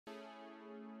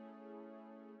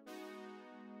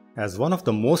As one of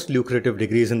the most lucrative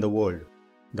degrees in the world,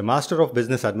 the Master of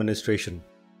Business Administration,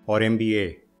 or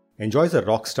MBA, enjoys a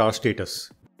rock star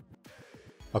status.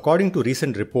 According to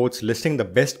recent reports listing the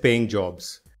best paying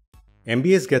jobs,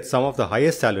 MBAs get some of the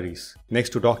highest salaries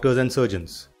next to doctors and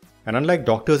surgeons. And unlike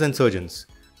doctors and surgeons,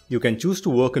 you can choose to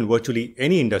work in virtually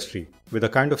any industry with the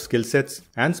kind of skill sets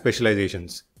and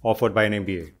specializations offered by an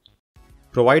MBA,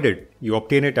 provided you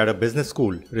obtain it at a business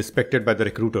school respected by the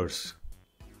recruiters.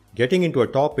 Getting into a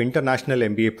top international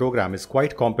MBA program is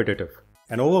quite competitive.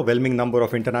 An overwhelming number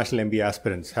of international MBA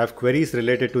aspirants have queries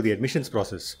related to the admissions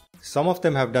process. Some of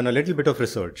them have done a little bit of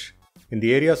research in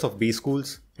the areas of B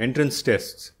schools, entrance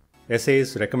tests,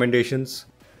 essays, recommendations,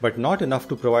 but not enough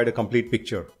to provide a complete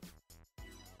picture.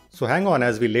 So hang on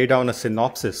as we lay down a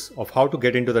synopsis of how to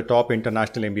get into the top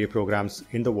international MBA programs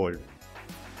in the world.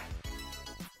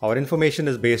 Our information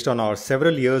is based on our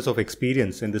several years of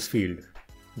experience in this field.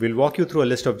 We'll walk you through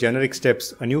a list of generic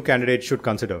steps a new candidate should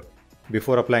consider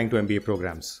before applying to MBA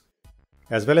programs,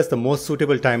 as well as the most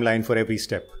suitable timeline for every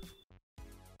step.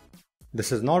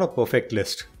 This is not a perfect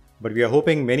list, but we are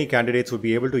hoping many candidates would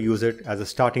be able to use it as a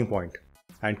starting point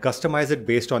and customize it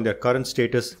based on their current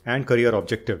status and career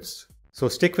objectives. So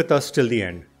stick with us till the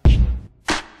end.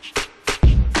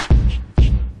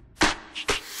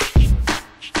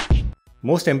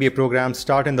 Most MBA programs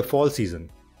start in the fall season,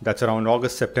 that's around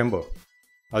August-September.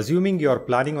 Assuming you are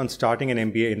planning on starting an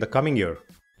MBA in the coming year,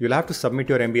 you'll have to submit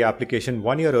your MBA application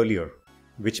 1 year earlier,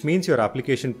 which means your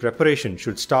application preparation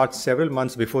should start several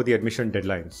months before the admission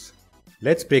deadlines.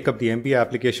 Let's break up the MBA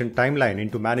application timeline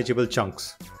into manageable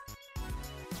chunks.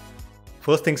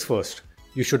 First things first,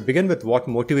 you should begin with what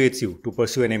motivates you to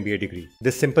pursue an MBA degree.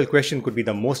 This simple question could be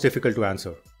the most difficult to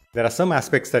answer. There are some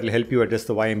aspects that will help you address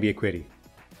the why MBA query.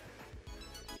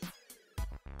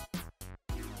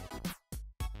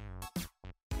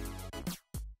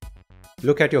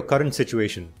 Look at your current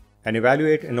situation and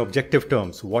evaluate in objective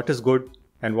terms what is good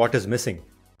and what is missing.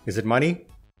 Is it money,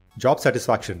 job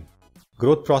satisfaction,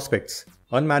 growth prospects,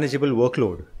 unmanageable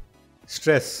workload,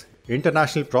 stress,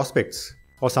 international prospects,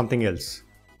 or something else?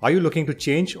 Are you looking to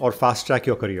change or fast-track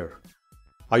your career?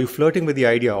 Are you flirting with the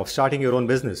idea of starting your own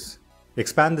business?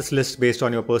 Expand this list based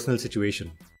on your personal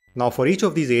situation. Now for each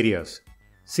of these areas,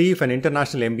 see if an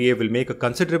international MBA will make a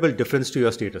considerable difference to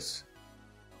your status.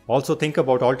 Also think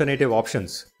about alternative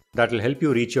options that will help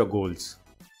you reach your goals.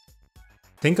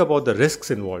 Think about the risks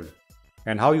involved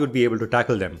and how you would be able to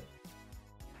tackle them.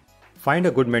 Find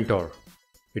a good mentor.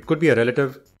 It could be a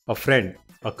relative, a friend,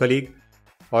 a colleague,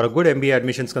 or a good MBA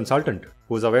admissions consultant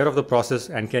who is aware of the process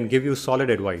and can give you solid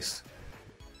advice.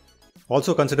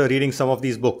 Also consider reading some of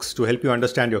these books to help you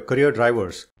understand your career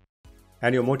drivers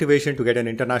and your motivation to get an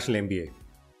international MBA.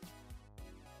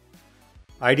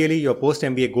 Ideally, your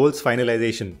post-MBA goals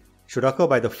finalization should occur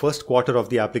by the first quarter of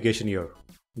the application year.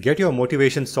 Get your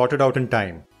motivation sorted out in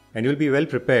time and you'll be well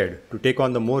prepared to take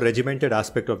on the more regimented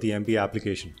aspect of the MBA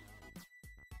application.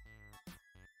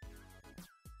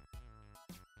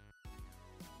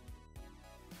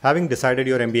 Having decided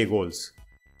your MBA goals,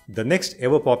 the next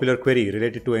ever popular query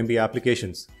related to MBA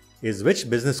applications is which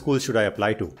business school should I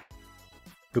apply to?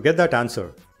 To get that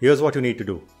answer, here's what you need to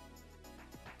do.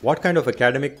 What kind of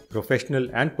academic, professional,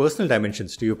 and personal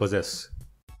dimensions do you possess?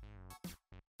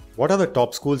 What are the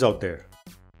top schools out there?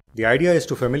 The idea is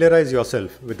to familiarize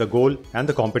yourself with the goal and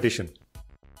the competition.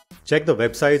 Check the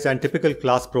websites and typical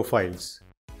class profiles.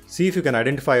 See if you can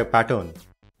identify a pattern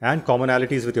and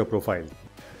commonalities with your profile.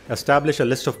 Establish a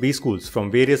list of B schools from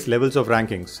various levels of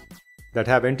rankings that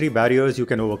have entry barriers you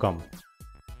can overcome.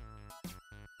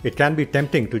 It can be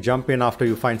tempting to jump in after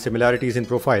you find similarities in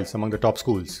profiles among the top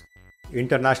schools.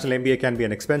 International MBA can be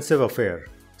an expensive affair.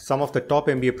 Some of the top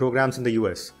MBA programs in the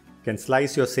US can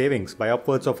slice your savings by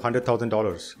upwards of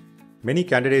 $100,000. Many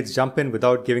candidates jump in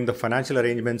without giving the financial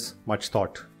arrangements much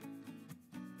thought.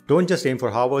 Don't just aim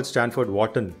for Harvard, Stanford,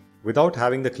 Wharton without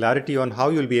having the clarity on how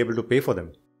you'll be able to pay for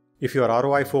them. If you are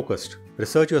ROI focused,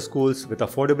 research your schools with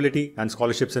affordability and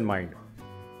scholarships in mind.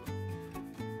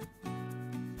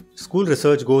 School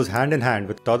research goes hand in hand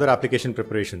with other application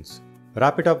preparations.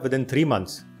 Wrap it up within 3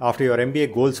 months after your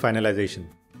MBA goals finalization,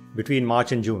 between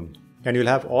March and June, and you'll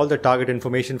have all the target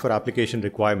information for application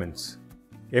requirements.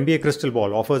 MBA Crystal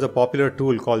Ball offers a popular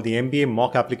tool called the MBA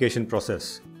Mock Application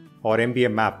Process, or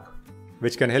MBA MAP,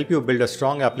 which can help you build a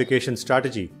strong application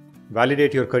strategy,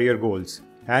 validate your career goals,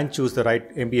 and choose the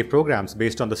right MBA programs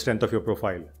based on the strength of your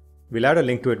profile. We'll add a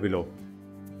link to it below.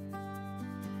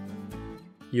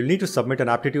 You'll need to submit an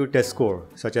aptitude test score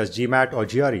such as GMAT or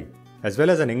GRE, as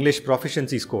well as an English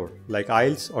proficiency score like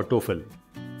IELTS or TOEFL.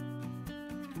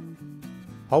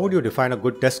 How would you define a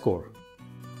good test score?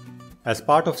 As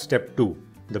part of step 2,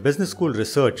 The business school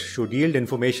research should yield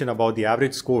information about the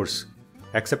average scores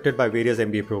accepted by various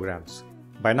MBA programs.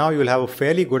 By now, you will have a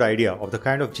fairly good idea of the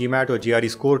kind of GMAT or GRE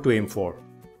score to aim for.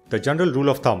 The general rule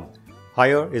of thumb,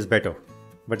 higher is better.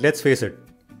 But let's face it,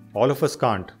 all of us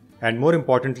can't, and more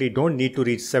importantly, don't need to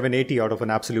reach 780 out of an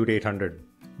absolute 800.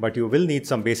 But you will need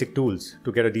some basic tools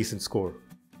to get a decent score.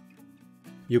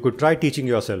 You could try teaching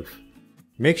yourself.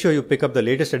 Make sure you pick up the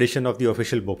latest edition of the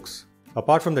official books.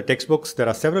 Apart from the textbooks, there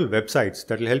are several websites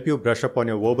that will help you brush up on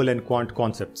your verbal and quant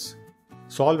concepts.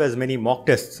 Solve as many mock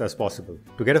tests as possible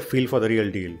to get a feel for the real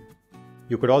deal.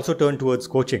 You could also turn towards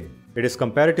coaching. It is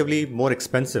comparatively more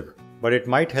expensive, but it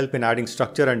might help in adding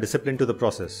structure and discipline to the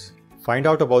process. Find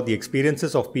out about the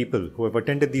experiences of people who have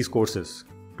attended these courses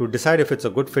to decide if it's a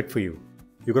good fit for you.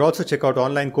 You could also check out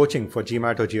online coaching for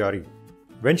GMAT or GRE.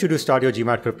 When should you start your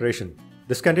GMAT preparation?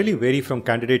 This can really vary from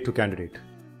candidate to candidate.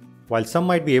 While some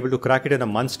might be able to crack it in a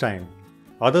month's time,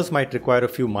 others might require a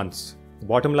few months.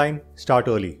 Bottom line, start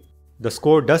early. The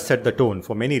score does set the tone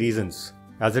for many reasons,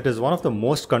 as it is one of the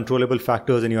most controllable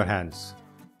factors in your hands.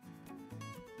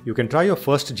 You can try your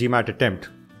first GMAT attempt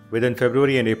within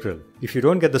February and April. If you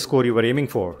don't get the score you were aiming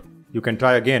for, you can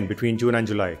try again between June and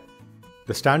July.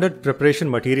 The standard preparation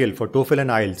material for TOEFL and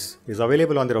IELTS is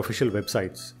available on their official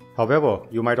websites. However,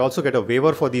 you might also get a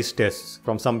waiver for these tests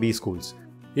from some B schools,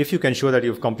 if you can show that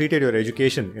you've completed your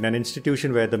education in an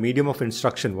institution where the medium of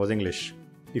instruction was English.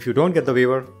 If you don't get the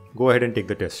waiver, go ahead and take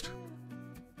the test.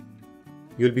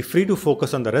 You'll be free to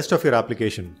focus on the rest of your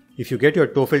application if you get your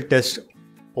TOEFL test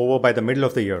over by the middle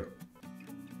of the year.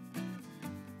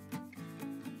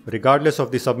 Regardless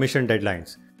of the submission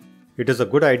deadlines, it is a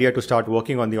good idea to start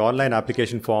working on the online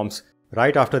application forms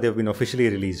right after they've been officially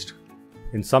released.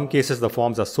 In some cases, the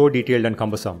forms are so detailed and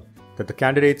cumbersome that the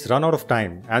candidates run out of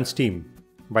time and steam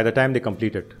by the time they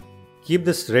complete it. Keep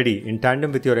this ready in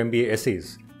tandem with your MBA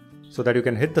essays so that you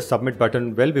can hit the submit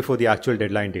button well before the actual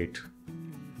deadline date.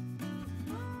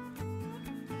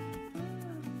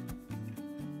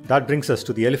 That brings us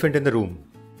to the elephant in the room,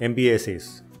 MBA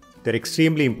essays. They're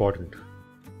extremely important.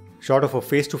 Short of a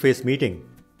face-to-face meeting,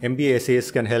 MBA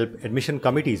essays can help admission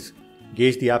committees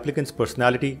gauge the applicant's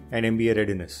personality and MBA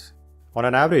readiness. On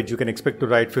an average, you can expect to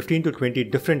write 15 to 20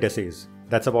 different essays.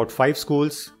 That's about 5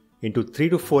 schools into 3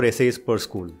 to 4 essays per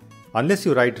school. Unless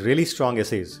you write really strong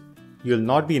essays, you'll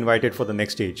not be invited for the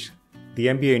next stage, the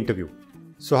MBA interview.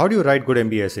 So how do you write good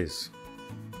MBA essays?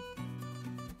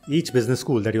 Each business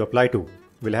school that you apply to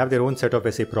will have their own set of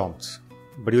essay prompts,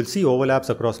 but you'll see overlaps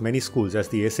across many schools as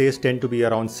the essays tend to be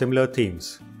around similar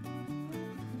themes.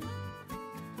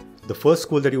 The first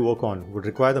school that you work on would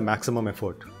require the maximum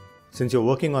effort, since you're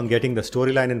working on getting the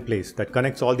storyline in place that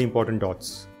connects all the important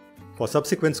dots. For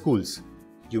subsequent schools,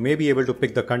 you may be able to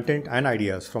pick the content and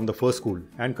ideas from the first school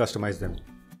and customize them.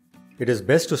 It is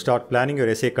best to start planning your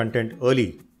essay content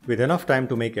early with enough time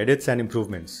to make edits and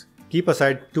improvements. Keep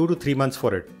aside 2 to 3 months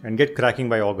for it and get cracking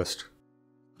by August.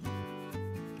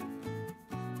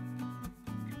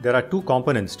 There are 2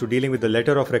 components to dealing with the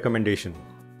letter of recommendation.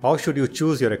 How should you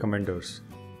choose your recommenders?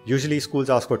 Usually schools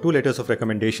ask for 2 letters of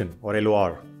recommendation or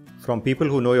LOR from people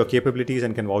who know your capabilities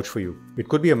and can vouch for you. It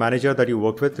could be a manager that you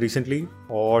worked with recently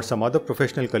or some other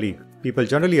professional colleague. People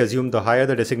generally assume the higher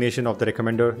the designation of the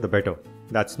recommender, the better.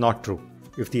 That's not true.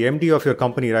 If the MD of your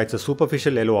company writes a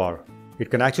superficial LOR,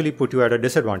 it can actually put you at a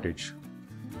disadvantage.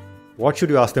 What should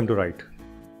you ask them to write?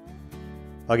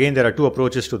 Again, there are 2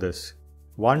 approaches to this.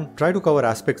 1. Try to cover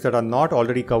aspects that are not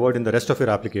already covered in the rest of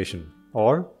your application.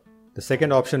 Or, the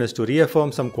second option is to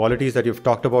reaffirm some qualities that you've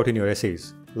talked about in your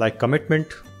essays, like commitment,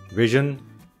 vision,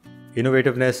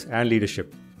 innovativeness, and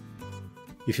leadership.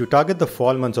 If you target the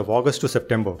fall months of August to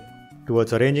September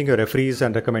towards arranging your referees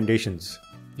and recommendations,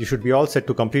 you should be all set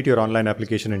to complete your online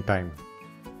application in time.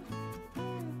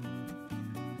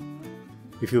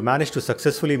 If you manage to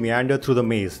successfully meander through the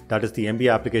maze that is the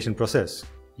MBA application process,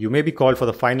 you may be called for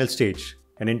the final stage,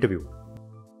 an interview.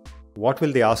 What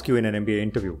will they ask you in an MBA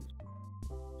interview?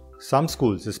 Some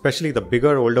schools, especially the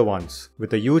bigger older ones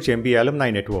with a huge MBA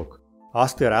alumni network,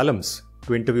 ask their alums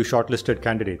to interview shortlisted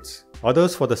candidates.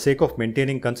 Others, for the sake of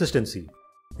maintaining consistency,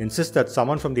 insist that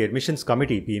someone from the admissions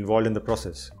committee be involved in the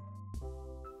process.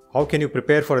 How can you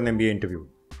prepare for an MBA interview?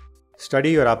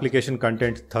 Study your application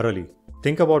content thoroughly.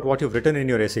 Think about what you've written in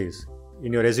your essays,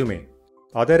 in your resume.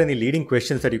 Are there any leading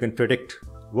questions that you can predict?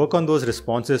 Work on those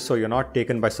responses so you're not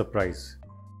taken by surprise.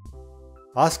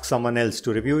 Ask someone else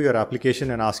to review your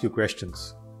application and ask you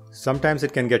questions. Sometimes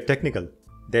it can get technical.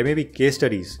 There may be case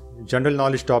studies, general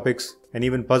knowledge topics, and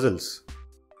even puzzles.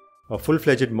 A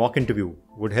full-fledged mock interview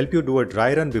would help you do a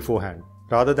dry run beforehand,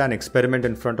 rather than experiment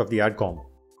in front of the AdCom.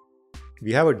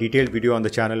 We have a detailed video on the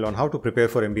channel on how to prepare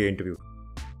for MBA interview.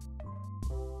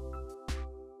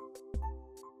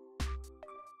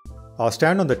 Our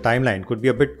stand on the timeline could be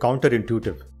a bit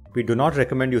counterintuitive. We do not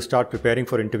recommend you start preparing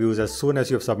for interviews as soon as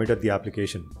you have submitted the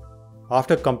application.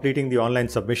 After completing the online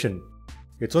submission,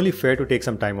 it's only fair to take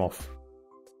some time off.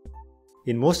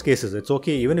 In most cases, it's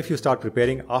okay even if you start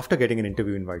preparing after getting an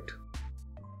interview invite.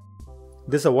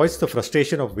 This avoids the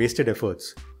frustration of wasted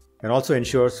efforts and also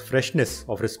ensures freshness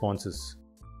of responses.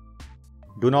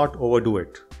 Do not overdo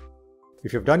it.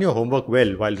 If you've done your homework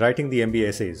well while writing the MBA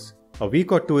essays, a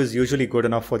week or two is usually good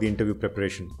enough for the interview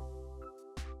preparation.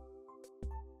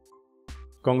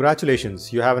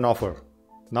 Congratulations, you have an offer.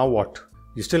 Now what?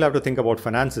 You still have to think about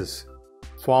finances,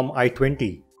 Form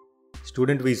I-20,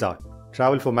 student visa,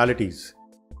 travel formalities.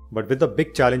 But with the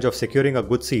big challenge of securing a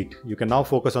good seat, you can now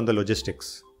focus on the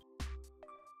logistics.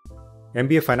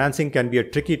 MBA financing can be a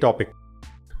tricky topic,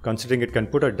 considering it can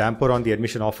put a damper on the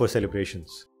admission offer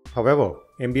celebrations. However,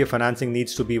 MBA financing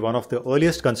needs to be one of the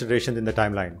earliest considerations in the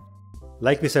timeline.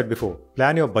 Like we said before,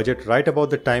 plan your budget right about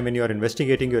the time when you are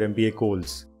investigating your MBA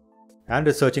goals and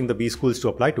researching the B schools to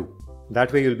apply to.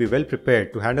 That way you'll be well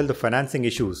prepared to handle the financing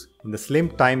issues in the slim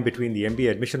time between the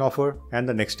MBA admission offer and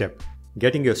the next step,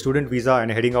 getting your student visa and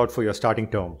heading out for your starting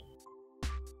term.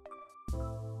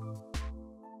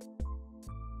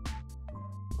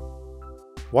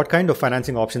 What kind of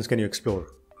financing options can you explore?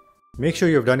 Make sure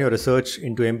you've done your research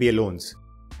into MBA loans,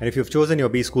 and if you've chosen your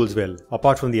B schools well,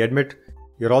 apart from the admit,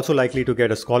 you're also likely to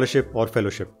get a scholarship or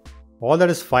fellowship. All that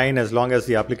is fine as long as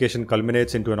the application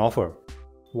culminates into an offer.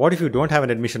 What if you don't have an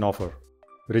admission offer?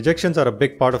 Rejections are a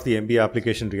big part of the MBA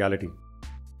application reality.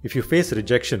 If you face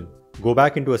rejection, go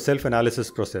back into a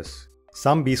self-analysis process.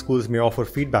 Some B schools may offer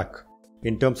feedback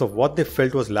in terms of what they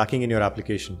felt was lacking in your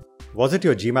application. Was it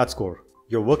your GMAT score,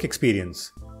 your work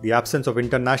experience, the absence of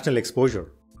international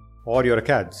exposure, or your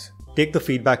ACADS? Take the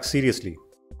feedback seriously.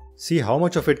 See how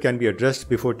much of it can be addressed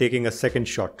before taking a second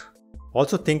shot.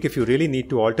 Also think if you really need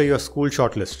to alter your school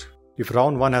shortlist. If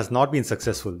round 1 has not been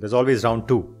successful, there's always round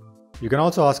 2. You can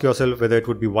also ask yourself whether it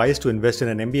would be wise to invest in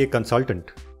an MBA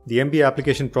consultant. The MBA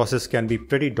application process can be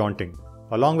pretty daunting,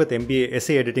 along with MBA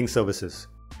essay editing services.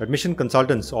 Admission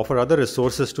consultants offer other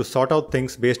resources to sort out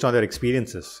things based on their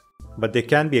experiences, but they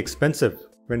can be expensive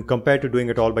when compared to doing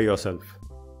it all by yourself.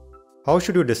 How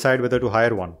should you decide whether to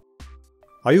hire one?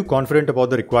 Are you confident about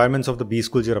the requirements of the B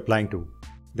schools you're applying to?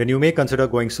 Then you may consider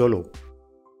going solo.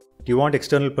 Do you want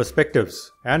external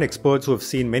perspectives and experts who have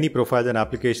seen many profiles and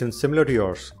applications similar to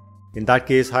yours? In that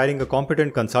case, hiring a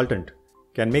competent consultant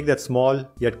can make that small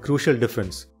yet crucial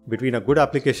difference between a good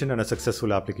application and a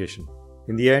successful application.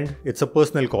 In the end, it's a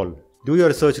personal call. Do your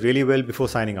research really well before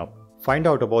signing up. Find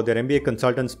out about their MBA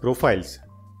consultants' profiles,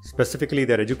 specifically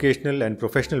their educational and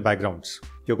professional backgrounds.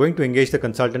 You're going to engage the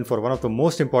consultant for one of the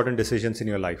most important decisions in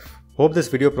your life. Hope this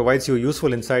video provides you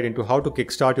useful insight into how to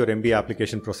kickstart your MBA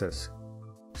application process.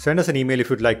 Send us an email if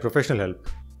you'd like professional help.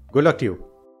 Good luck to you.